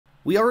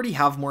We already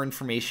have more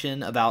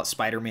information about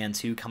Spider-Man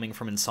 2 coming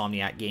from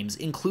Insomniac Games,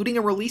 including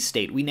a release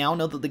date. We now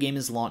know that the game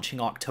is launching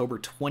October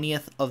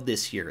 20th of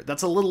this year.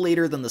 That's a little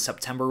later than the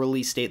September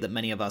release date that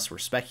many of us were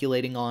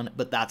speculating on,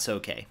 but that's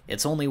okay.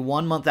 It's only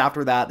 1 month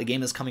after that, the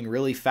game is coming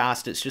really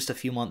fast, it's just a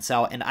few months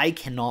out, and I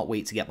cannot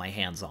wait to get my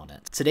hands on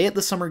it. Today at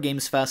the Summer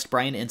Games Fest,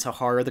 Brian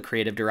Intihar, the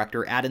creative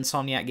director at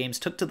Insomniac Games,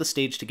 took to the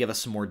stage to give us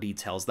some more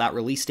details. That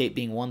release date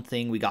being one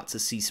thing, we got to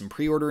see some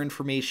pre-order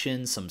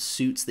information, some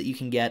suits that you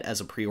can get as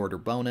a pre-order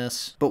bonus.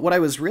 But what I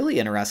was really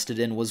interested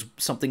in was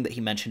something that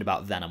he mentioned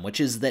about Venom, which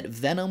is that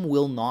Venom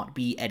will not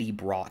be Eddie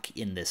Brock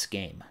in this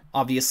game.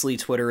 Obviously,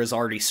 Twitter is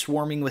already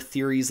swarming with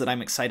theories that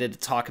I'm excited to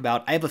talk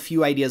about. I have a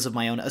few ideas of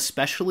my own,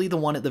 especially the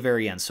one at the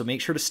very end, so make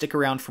sure to stick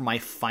around for my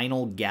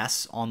final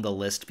guess on the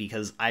list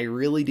because I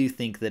really do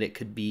think that it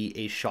could be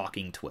a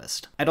shocking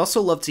twist. I'd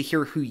also love to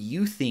hear who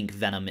you think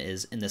Venom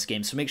is in this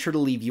game, so make sure to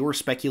leave your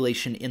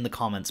speculation in the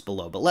comments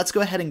below. But let's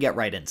go ahead and get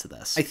right into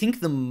this. I think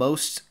the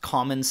most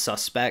common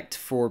suspect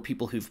for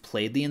people who've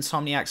played the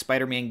Insomniac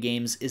Spider-Man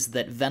games is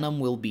that Venom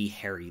will be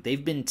Harry.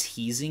 They've been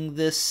teasing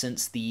this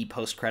since the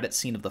post-credits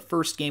scene of the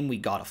first game. We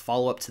got a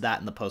follow-up to that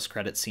in the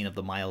post-credits scene of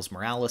the Miles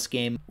Morales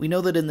game. We know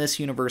that in this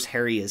universe,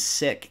 Harry is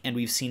sick, and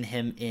we've seen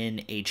him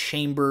in a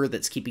chamber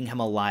that's keeping him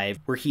alive,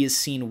 where he is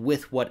seen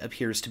with what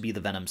appears to be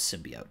the Venom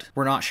symbiote.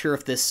 We're not sure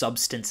if this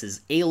substance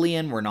is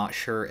alien, we're not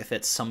sure if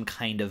it's some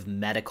kind of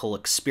medical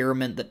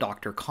experiment that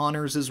Dr.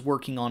 Connors is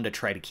working on to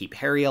try to keep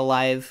Harry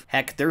alive.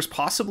 Heck, there's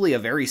possibly a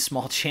very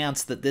small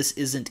chance that this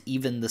isn't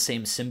even the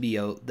same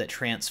symbiote that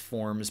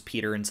transforms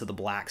Peter into the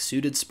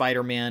black-suited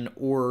Spider-Man,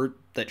 or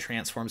that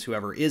transforms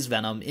whoever is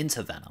Venom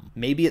into Venom.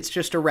 Maybe it's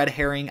just a red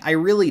herring. I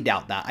really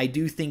doubt that. I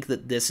do think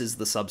that this is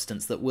the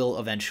substance that will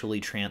eventually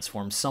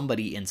transform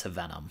somebody into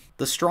Venom.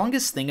 The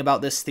strongest thing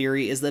about this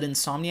theory is that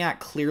Insomniac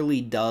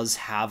clearly does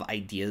have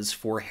ideas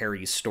for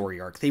Harry's story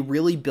arc. They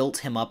really built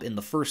him up in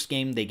the first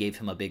game. They gave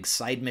him a big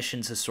side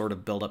mission to sort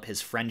of build up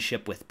his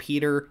friendship with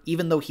Peter,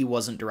 even though he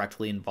wasn't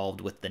directly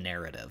involved with the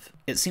narrative.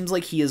 It seems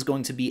like he is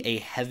going to be a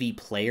heavy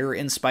player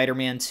in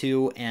Spider-Man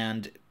 2,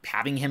 and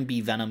having him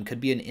be Venom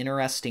could be an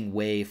interesting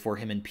way for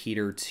him and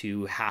Peter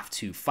to have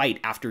to fight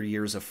after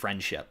years of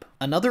friendship.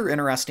 Another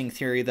interesting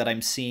theory that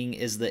I'm seeing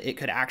is that it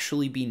could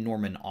actually be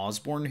Norman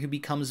Osborn who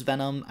becomes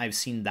Venom. I've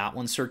seen that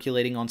one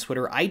circulating on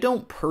Twitter. I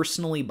don't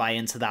personally buy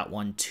into that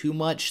one too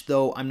much,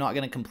 though I'm not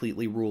going to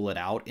completely rule it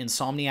out.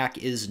 Insomniac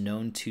is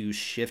known to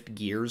shift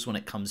gears when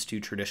it comes to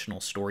traditional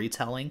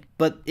storytelling,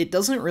 but it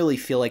doesn't really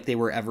feel like they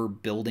were ever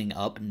building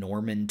up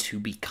Norman to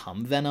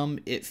become Venom.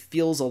 It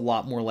feels a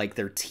lot more like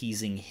they're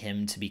teasing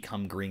him to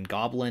become Green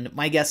Goblin.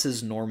 My guess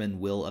is Norman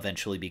will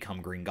eventually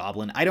become Green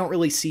Goblin. I don't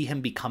really see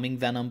him becoming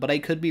Venom, but I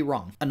could be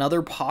wrong.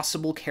 Another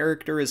possible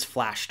character is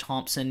Flash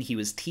Thompson. He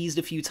was teased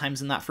a few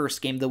times in that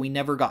first game, though we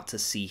never got to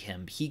see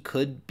him. He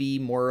could be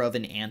more of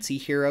an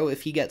anti-hero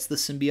if he gets the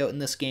symbiote in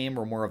this game,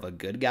 or more of a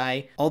good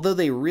guy. Although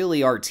they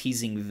really are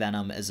teasing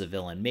Venom as a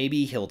villain.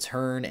 Maybe he'll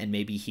turn, and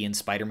maybe he and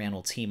Spider-Man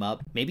will team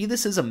up. Maybe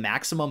this is a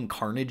Maximum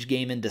Carnage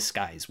game in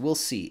disguise. We'll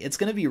see. It's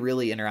going to be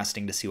really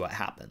interesting to see what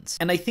happens.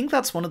 And I think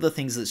that's one of the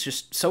things that's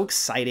just so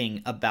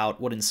exciting about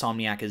what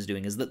Insomniac is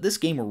doing, is that this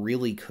game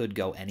really could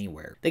go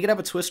anywhere. They could have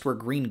a twist where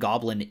Green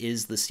Goblin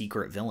is the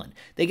secret villain.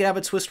 They could have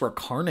a twist where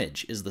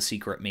Carnage is the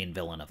secret main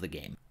villain of the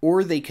game.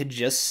 Or they could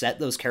just set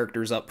those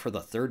characters up for the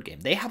third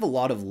game. They have a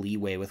lot of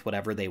leeway with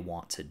whatever they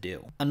want to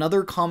do.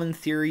 Another common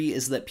theory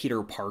is that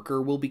Peter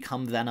Parker will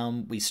become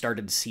Venom. We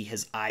started to see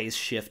his eyes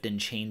shift and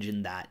change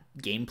in that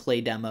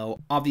gameplay demo.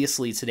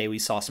 Obviously, today we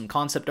saw some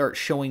concept art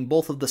showing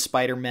both of the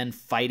Spider-Men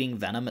fighting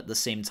Venom at the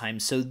same time,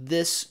 so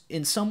this,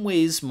 in some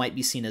ways, might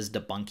be seen as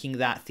debunking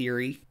that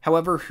theory.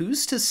 However,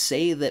 who's to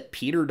say that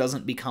Peter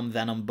doesn't become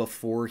Venom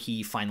before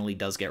he finally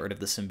does get rid of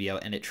the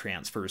symbiote and it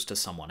transfers to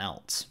someone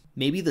else?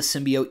 Maybe the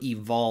symbiote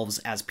evolves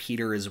as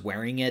Peter is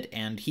wearing it,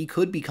 and he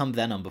could become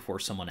Venom before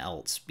someone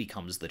else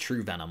becomes the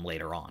true Venom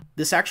later on.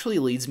 This actually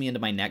leads me into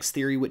my next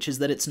theory, which is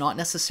that it's not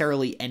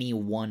necessarily any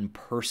one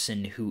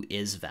person who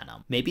is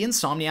Venom. Maybe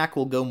Insomniac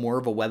will go more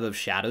of a Web of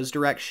Shadows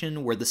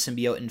direction, where the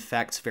symbiote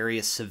infects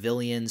various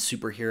civilians,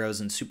 superheroes,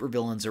 and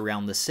supervillains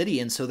around the city,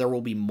 and so there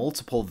will be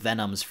multiple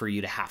Venoms for you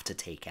to have to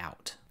take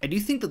out. I do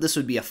think that this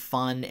would be a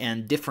fun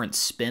and different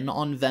spin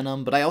on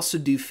Venom, but I also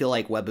do feel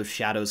like Web of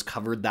Shadows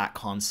covered that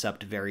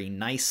concept very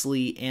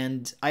nicely,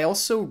 and I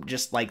also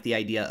just like the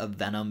idea of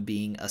Venom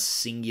being a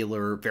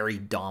singular, very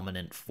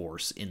dominant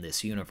force in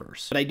this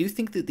universe. But I do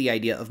think that the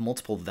idea of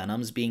multiple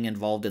Venoms being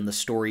involved in the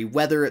story,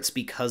 whether it's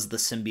because the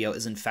symbiote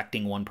is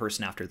infecting one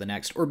person after the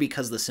next, or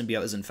because the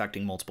symbiote is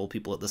infecting multiple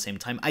people at the same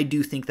time, I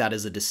do think that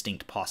is a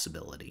distinct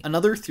possibility.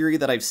 Another theory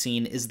that I've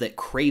seen is that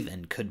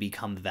Kraven could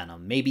become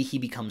Venom. Maybe he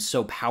becomes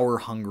so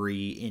power-hungry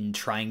in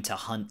trying to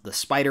hunt the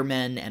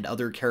Spider-Men and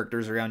other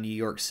characters around New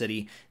York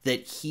City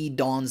that he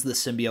dons the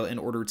symbiote in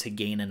order to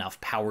gain enough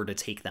power to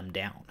take them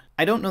down.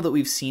 I don't know that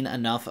we've seen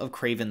enough of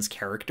Kraven's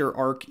character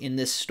arc in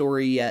this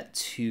story yet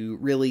to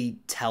really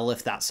tell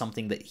if that's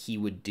something that he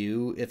would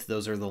do, if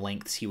those are the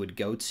lengths he would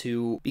go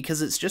to,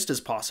 because it's just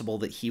as possible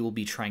that he will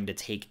be trying to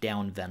take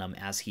down Venom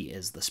as he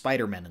is the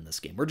Spider-Man in this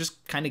game. We're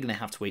just kind of going to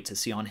have to wait to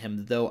see on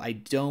him, though I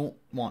don't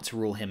want to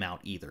rule him out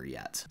either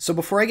yet. So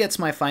before I get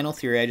to my final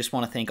theory, I just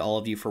want to thank all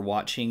of you for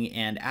watching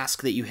and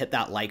ask that you hit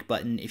that like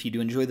button if you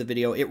do enjoy the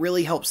video. It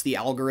really helps the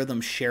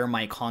algorithm share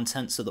my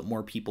content so that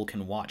more people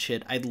can watch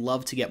it. I'd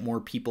love to get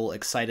more people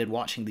excited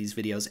watching these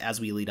videos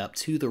as we lead up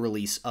to the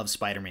release of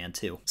Spider-Man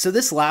 2. So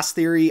this last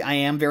theory I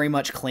am very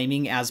much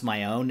claiming as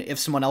my own. If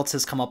someone else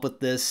has come up with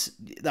this,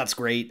 that's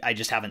great. I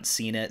just haven't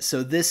seen it.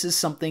 So this is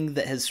something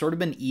that has sort of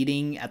been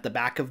eating at the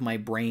back of my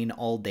brain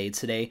all day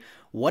today.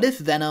 What if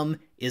Venom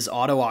is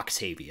Otto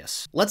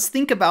Octavius? Let's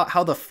think about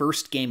how the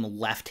first game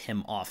left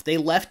him off. They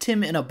left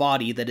him in a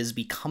body that is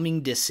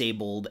becoming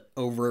disabled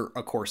over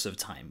a course of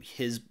time.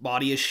 His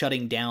body is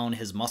shutting down,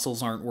 his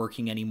muscles aren't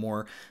working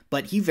anymore,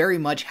 but he very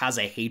much has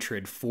a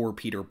hatred for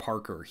Peter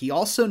Parker. He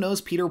also knows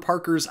Peter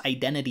Parker's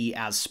identity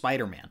as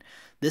Spider-Man.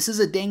 This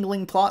is a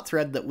dangling plot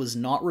thread that was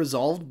not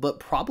resolved, but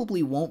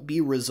probably won't be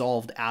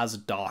resolved as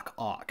Doc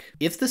Ock.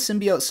 If the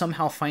symbiote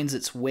somehow finds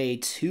its way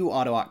to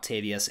Otto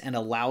Octavius and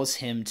allows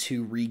him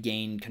to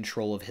regain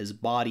control of his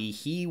body,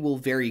 he will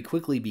very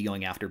quickly be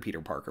going after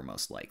Peter Parker,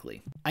 most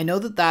likely. I know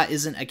that that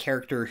isn't a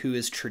character who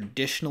is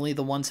traditionally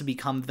the one to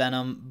become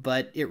Venom,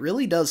 but it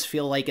really does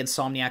feel like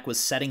Insomniac was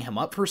setting him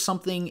up for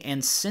something,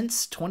 and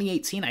since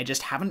 2018, I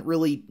just haven't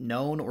really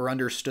known or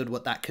understood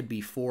what that could be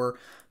for.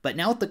 But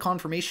now with the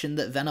confirmation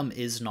that Venom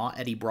is not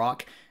Eddie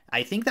Brock,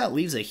 I think that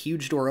leaves a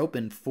huge door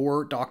open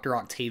for Dr.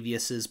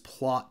 Octavius's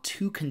plot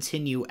to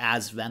continue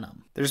as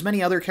Venom. There's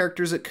many other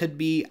characters it could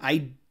be.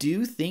 I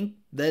do think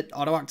that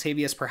Otto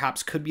Octavius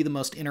perhaps could be the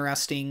most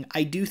interesting.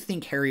 I do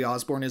think Harry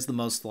Osborn is the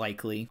most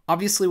likely.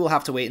 Obviously, we'll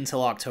have to wait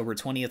until October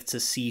 20th to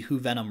see who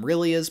Venom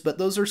really is, but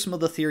those are some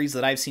of the theories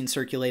that I've seen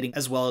circulating,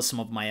 as well as some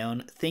of my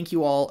own. Thank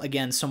you all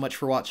again so much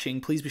for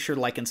watching. Please be sure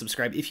to like and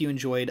subscribe if you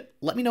enjoyed.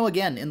 Let me know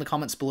again in the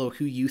comments below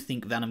who you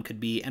think Venom could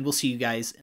be, and we'll see you guys